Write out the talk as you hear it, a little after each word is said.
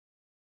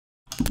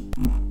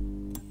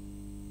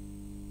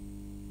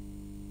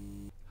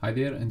Hi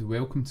there and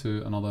welcome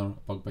to another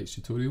Bug Bites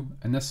tutorial.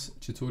 In this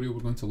tutorial we're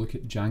going to look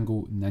at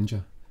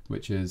Django-Ninja,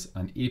 which is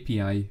an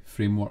API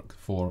framework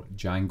for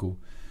Django.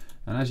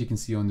 And as you can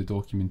see on the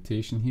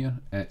documentation here,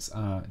 it's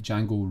a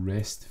Django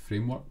REST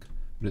framework,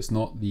 but it's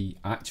not the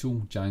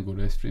actual Django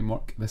REST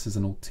framework. This is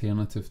an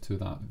alternative to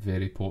that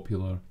very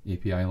popular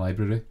API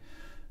library.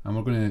 And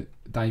we're going to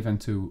dive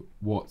into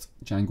what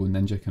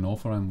Django-Ninja can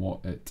offer and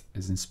what it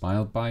is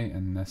inspired by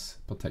in this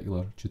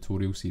particular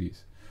tutorial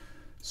series.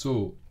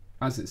 So,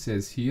 as it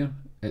says here,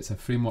 it's a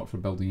framework for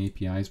building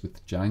APIs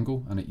with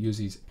Django, and it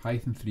uses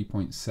Python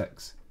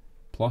 3.6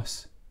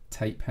 plus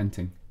type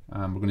hinting.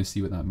 We're going to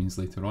see what that means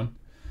later on.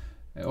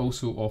 It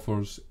also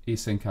offers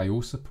async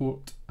IO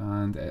support,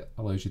 and it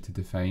allows you to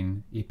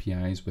define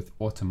APIs with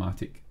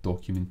automatic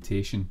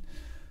documentation.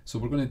 So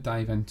we're going to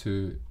dive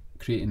into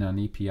creating an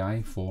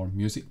API for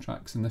music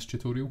tracks in this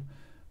tutorial.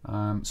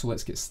 So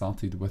let's get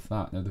started with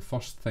that. Now the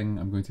first thing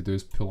I'm going to do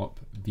is pull up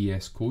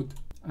VS Code.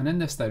 And in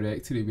this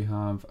directory we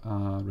have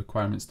a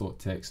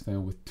requirements.txt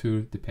file with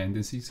two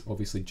dependencies,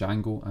 obviously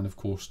Django and of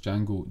course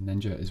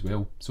Django-Ninja as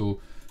well.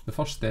 So the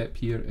first step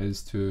here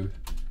is to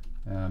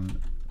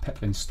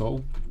pip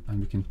install, and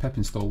we can pip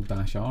install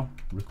 -r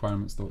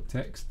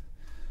requirements.txt.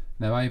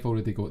 Now I've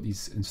already got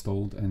these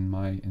installed in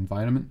my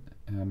environment,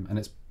 and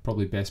it's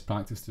probably best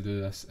practice to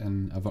do this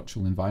in a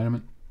virtual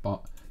environment,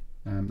 but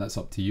that's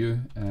up to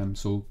you.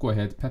 So go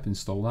ahead, pip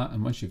install that,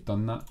 and once you've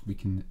done that we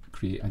can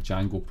create a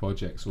Django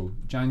project. So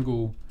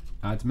Django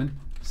admin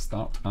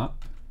start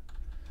app,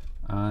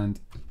 and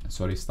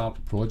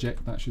start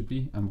project that should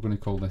be, and we're going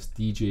to call this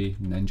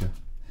DJ-Ninja,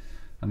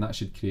 and that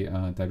should create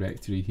a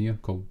directory here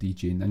called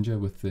DJ-Ninja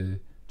with the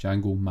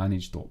Django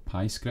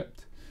manage.py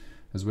script,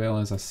 as well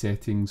as a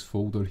settings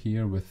folder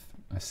here with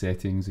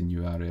settings and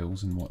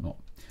URLs and whatnot.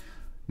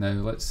 Now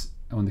let's,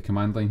 on the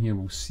command line here,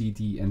 we'll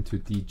cd into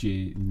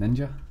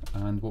DJ-Ninja,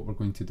 and what we're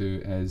going to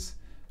do is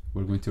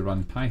we're going to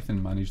run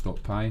python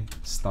manage.py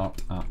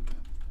start app,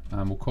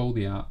 and we'll call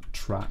the app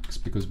tracks,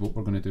 because what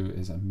we're going to do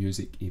is a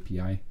music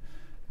API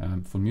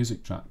for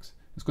music tracks.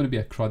 It's going to be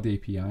a CRUD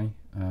API,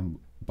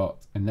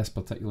 but in this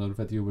particular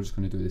video we're just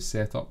going to do the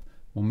setup.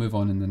 We'll move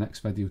on in the next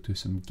video to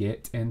some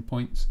get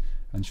endpoints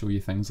and show you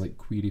things like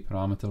query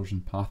parameters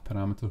and path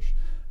parameters,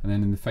 and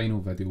then in the final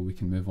video we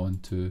can move on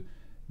to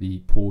the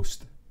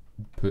post,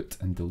 put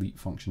and delete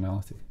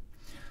functionality.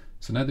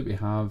 So now that we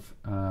have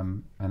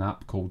an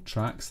app called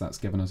tracks, that's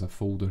given us a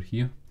folder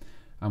here,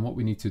 and what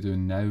we need to do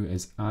now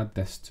is add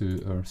this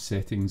to our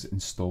settings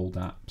installed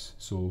apps.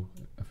 So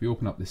if we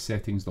open up the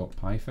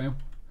settings.py file,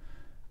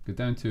 go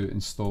down to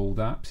installed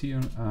apps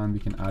here, and we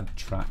can add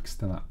tracks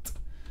to that,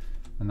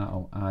 and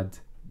that'll add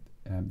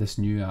this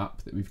new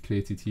app that we've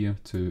created here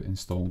to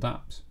installed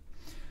apps.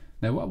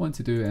 Now what I want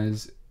to do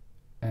is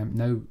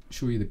now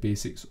show you the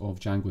basics of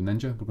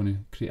Django-Ninja. We're going to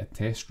create a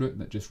test route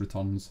that just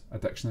returns a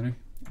dictionary,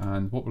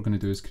 and what we're going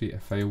to do is create a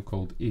file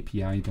called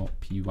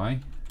api.py,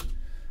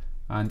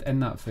 and in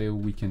that file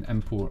we can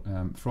import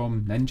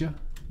from Ninja,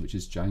 which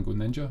is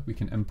Django-Ninja, we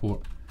can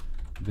import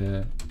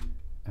the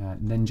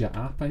Ninja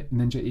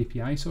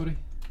API.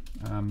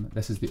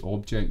 This is the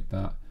object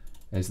that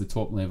is the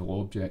top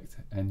level object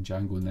in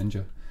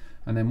Django-Ninja,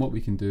 and then what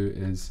we can do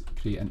is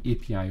create an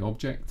API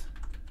object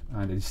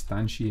and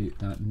instantiate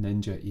that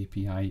Ninja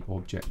API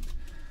object.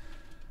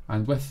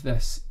 And with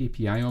this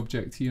API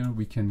object here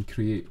we can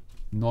create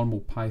normal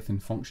Python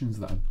functions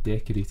that are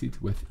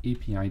decorated with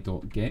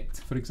api.get,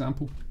 for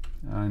example,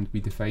 and we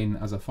define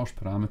as a first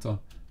parameter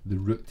the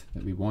route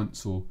that we want.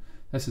 So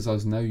this is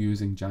us now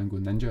using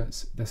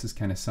Django-Ninja. This is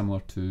kind of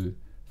similar to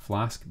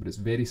Flask, but it's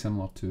very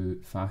similar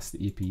to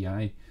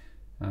FastAPI,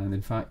 and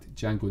in fact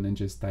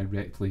Django-Ninja is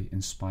directly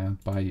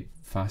inspired by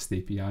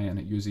FastAPI, and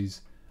it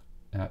uses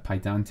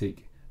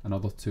Pydantic and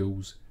other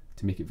tools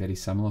to make it very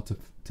similar to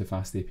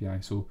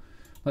FastAPI. So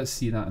let's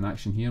see that in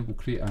action here. We'll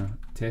create a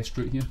test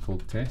route here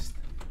called test,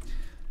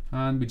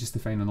 and we just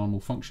define a normal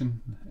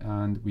function,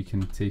 and we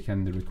can take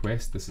in the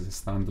request. This is a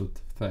standard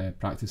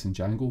practice in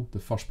Django. The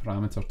first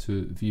parameter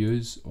to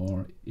views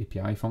or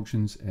API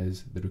functions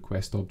is the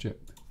request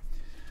object,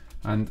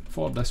 and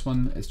for this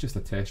one it's just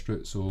a test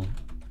route, so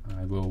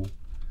I will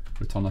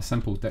return a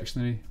simple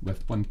dictionary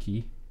with one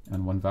key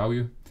and one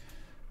value,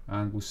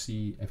 and we'll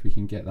see if we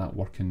can get that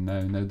working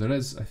now. Now there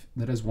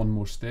is one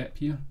more step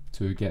here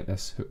to get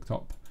this hooked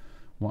up.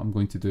 What I'm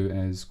going to do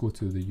is go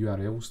to the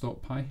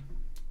urls.py,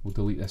 we'll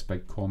delete this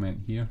big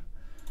comment here,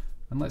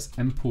 and let's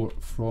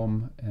import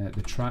from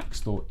the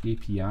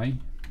tracks.api,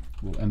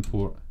 we'll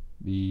import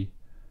the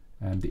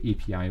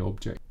API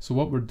object. So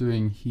what we're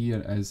doing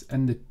here is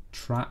in the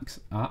tracks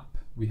app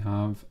we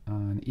have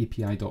an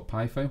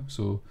api.py file,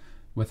 so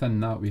within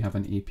that we have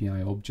an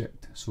API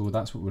object, so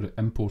that's what we're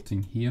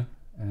importing here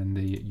in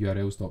the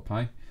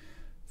urls.py.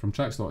 From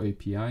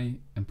tracks.api,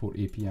 import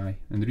API,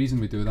 and the reason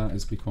we do that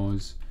is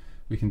because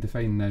we can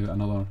define now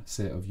another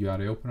set of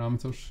URL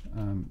parameters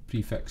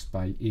prefixed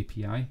by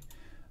API,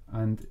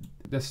 and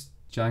this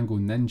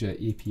Django-Ninja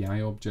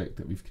API object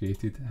that we've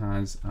created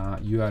has a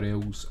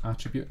URLs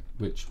attribute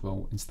which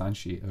will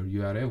instantiate our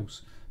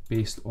URLs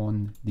based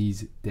on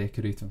these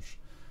decorators.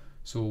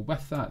 So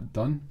with that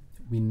done,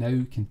 we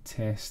now can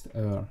test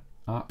our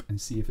app and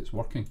see if it's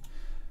working.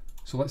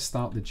 So let's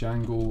start the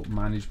Django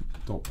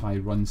manage.py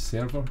run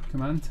server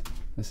command.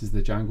 This is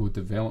the Django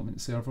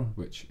development server,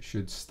 which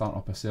should start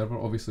up a server.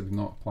 Obviously we've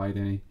not applied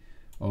any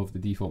of the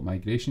default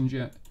migrations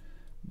yet,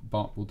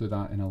 but we'll do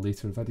that in a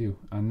later video.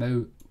 And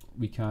now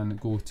we can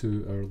go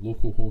to our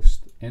localhost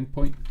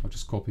endpoint. I'll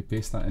just copy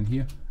paste that in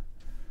here.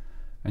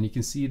 And you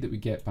can see that we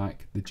get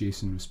back the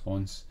JSON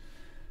response.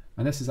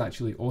 And this is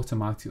actually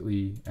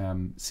automatically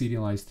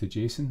serialized to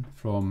JSON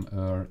from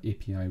our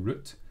API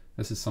root.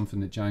 This is something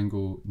that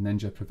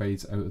Django-Ninja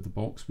provides out of the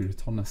box. We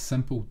return a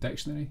simple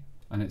dictionary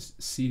and it's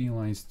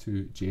serialized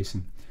to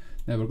JSON.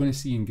 Now we're going to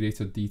see in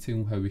greater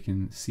detail how we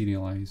can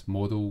serialize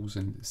models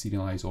and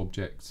serialize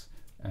objects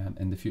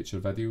in the future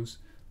videos.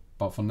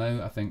 But for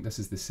now, I think this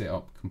is the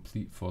setup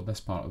complete for this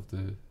part of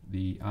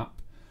the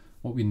app.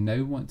 What we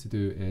now want to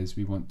do is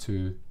we want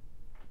to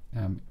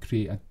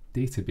create a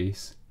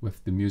database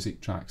with the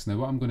music tracks. Now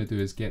what I'm going to do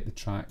is get the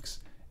tracks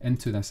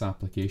into this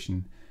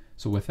application.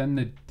 So within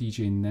the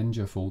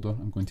Django-Ninja folder,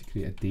 I'm going to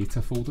create a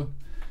data folder.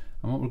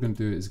 And what we're going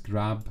to do is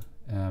grab,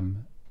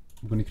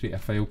 we're going to create a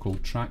file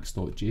called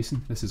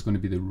tracks.json. This is going to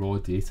be the raw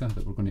data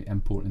that we're going to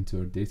import into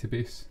our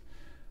database.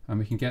 And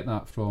we can get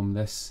that from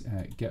this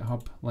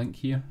GitHub link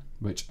here,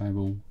 which I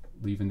will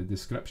leave in the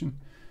description.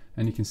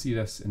 And you can see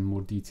this in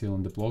more detail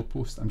in the blog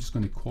post. I'm just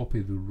going to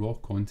copy the raw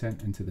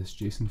content into this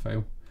JSON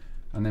file.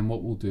 And then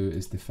what we'll do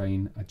is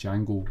define a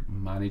Django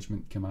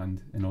management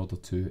command in order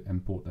to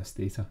import this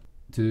data.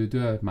 To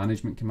do a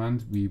management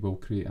command, we will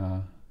create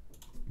a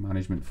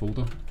management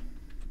folder,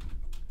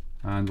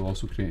 and we'll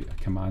also create a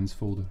commands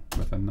folder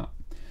within that.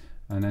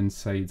 And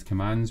inside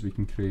commands, we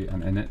can create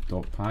an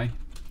init.py,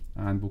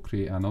 and we'll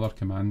create another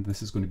command.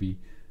 This is going to be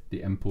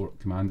the import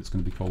command. It's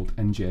going to be called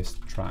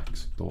ingest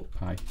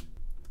tracks.py.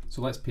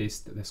 So let's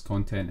paste this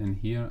content in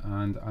here,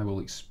 and I will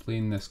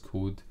explain this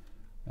code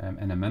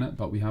in a minute,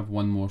 but we have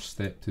one more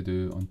step to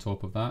do on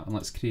top of that, and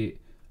let's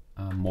create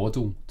a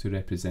model to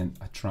represent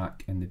a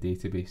track in the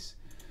database.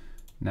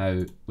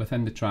 Now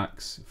within the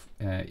tracks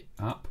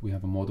app, we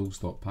have a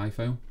models.py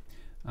file,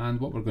 and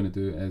what we're going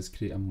to do is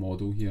create a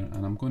model here,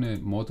 and I'm going to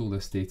model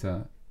this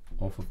data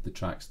off of the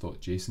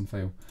tracks.json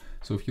file.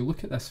 So if you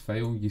look at this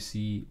file, you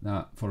see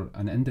that for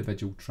an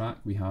individual track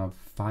we have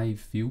 5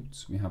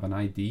 fields. We have an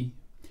ID,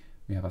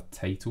 we have a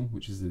title,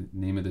 which is the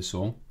name of the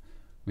song,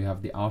 we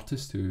have the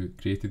artist who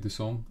created the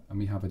song, and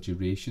we have a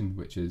duration,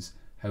 which is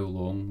how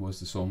long was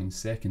the song in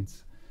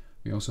seconds.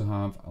 We also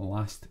have a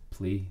last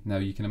play. Now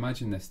you can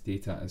imagine this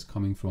data is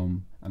coming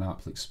from an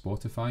app like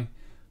Spotify,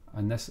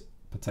 and this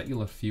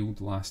particular field,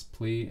 last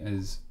play,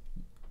 is,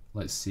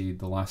 let's say,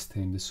 the last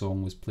time the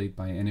song was played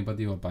by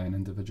anybody or by an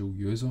individual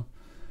user.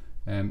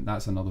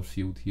 That's another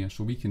field here.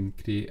 So we can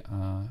create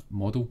a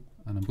model,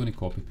 and I'm going to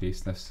copy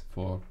paste this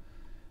for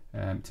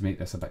to make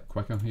this a bit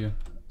quicker here.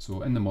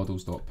 So in the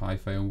models.py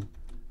file,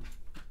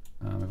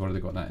 we've already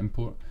got that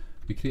import.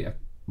 We create a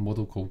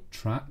model called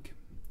track,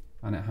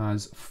 and it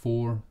has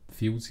 4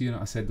 fields here.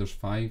 I said there's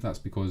 5, that's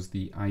because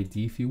the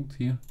ID field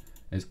here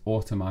is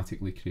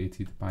automatically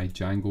created by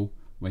Django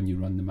when you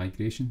run the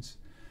migrations.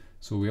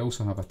 So we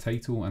also have a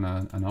title and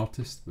an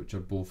artist, which are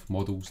both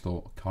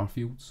models.char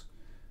fields.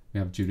 We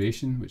have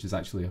duration, which is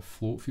actually a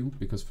float field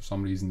because for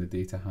some reason the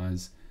data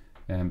has,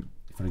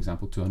 for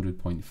example,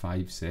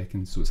 200.5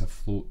 seconds, so it's a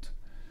float.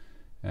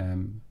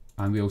 And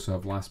we also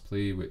have last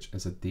play, which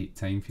is a date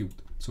time field.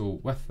 So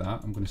with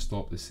that, I'm going to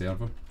stop the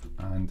server,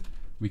 and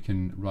we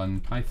can run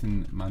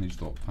python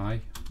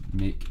manage.py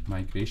make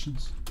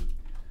migrations,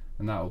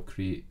 and that will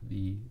create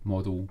the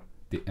model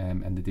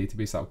in the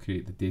database. That will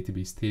create the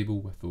database table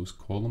with those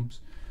columns,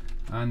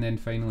 and then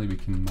finally we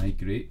can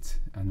migrate,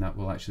 and that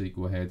will actually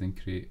go ahead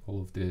and create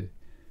all of the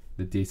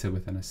data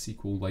within a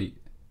SQLite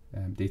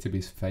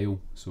database file.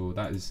 So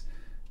that is,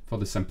 for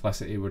the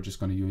simplicity, we're just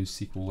going to use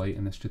SQLite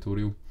in this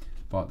tutorial,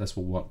 but this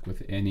will work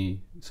with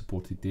any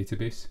supported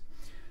database.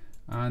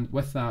 And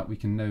with that, we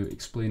can now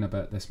explain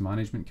about this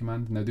management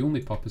command. Now the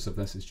only purpose of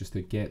this is just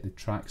to get the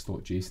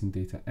tracks.json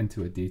data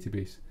into a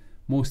database.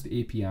 Most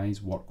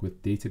APIs work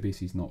with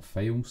databases, not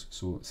files,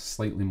 so it's a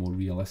slightly more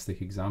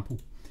realistic example.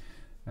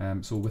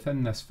 So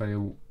within this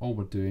file, all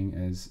we're doing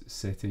is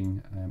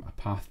setting a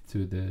path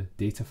to the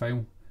data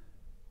file,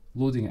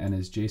 loading it in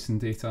as JSON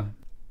data,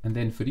 and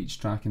then for each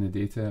track in the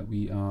data,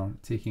 we are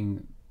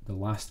taking the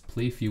last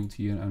play field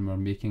here, and we're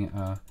making it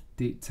a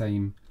date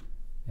time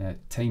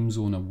time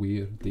zone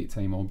aware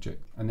datetime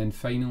object. And then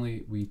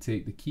finally we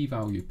take the key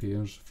value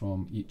pairs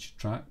from each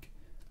track,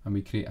 and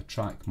we create a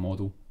track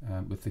model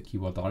with the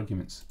keyword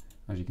arguments,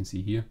 as you can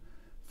see here,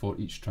 for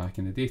each track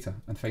in the data.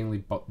 And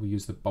finally, we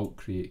use the bulk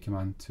create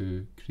command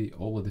to create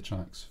all of the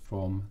tracks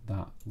from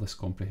that list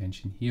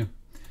comprehension here.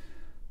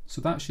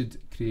 So that should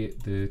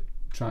create the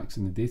tracks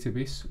in the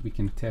database. We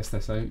can test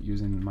this out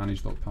using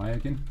manage.py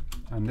again,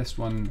 and this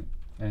one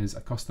is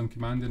a custom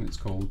command, and it's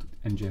called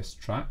ingest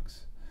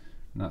tracks.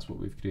 and that's what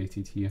we've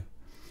created here.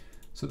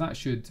 So that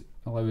should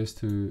allow us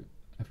to,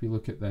 if we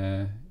look at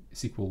the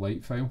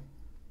SQLite file,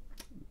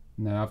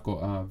 now I've got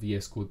a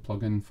VS Code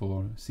plugin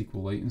for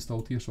SQLite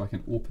installed here, so I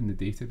can open the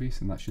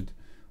database, and that should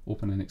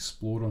open an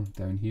explorer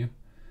down here.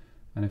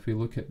 And if we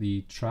look at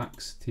the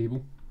tracks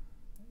table,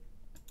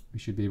 we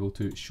should be able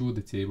to show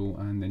the table,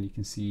 and then you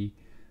can see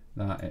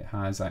that it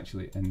has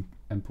actually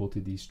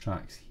imported these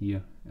tracks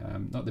here.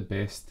 Not the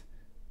best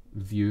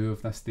view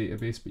of this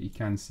database, but you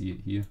can see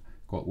it here.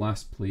 Got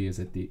last play as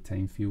a date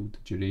time field,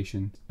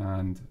 duration,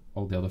 and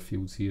all the other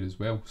fields here as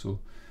well. So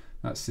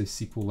that's the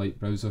SQLite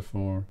browser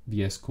for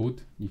VS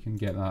Code. You can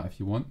get that if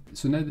you want.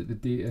 So now that the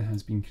data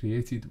has been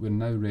created, we're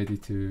now ready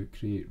to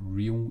create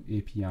real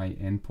API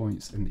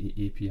endpoints in the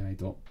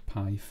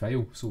api.py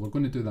file. So we're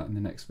going to do that in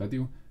the next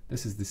video.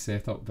 This is the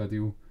setup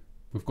video.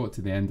 We've got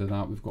to the end of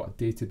that. We've got a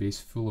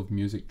database full of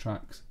music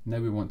tracks. Now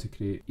we want to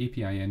create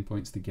API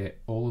endpoints to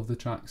get all of the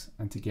tracks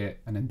and to get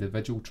an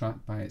individual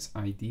track by its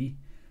ID,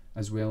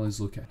 as well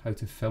as look at how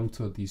to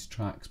filter these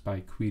tracks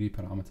by query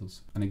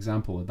parameters. An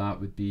example of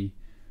that would be,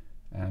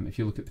 if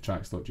you look at the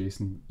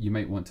tracks.json, you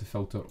might want to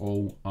filter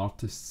all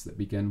artists that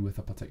begin with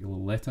a particular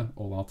letter,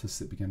 all artists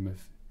that begin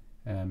with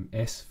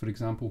S, for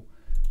example.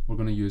 We're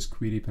going to use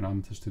query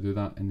parameters to do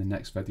that in the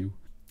next video.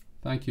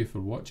 Thank you for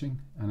watching,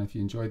 and if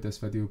you enjoyed this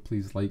video,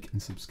 please like and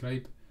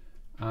subscribe,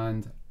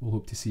 and we'll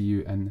hope to see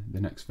you in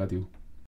the next video.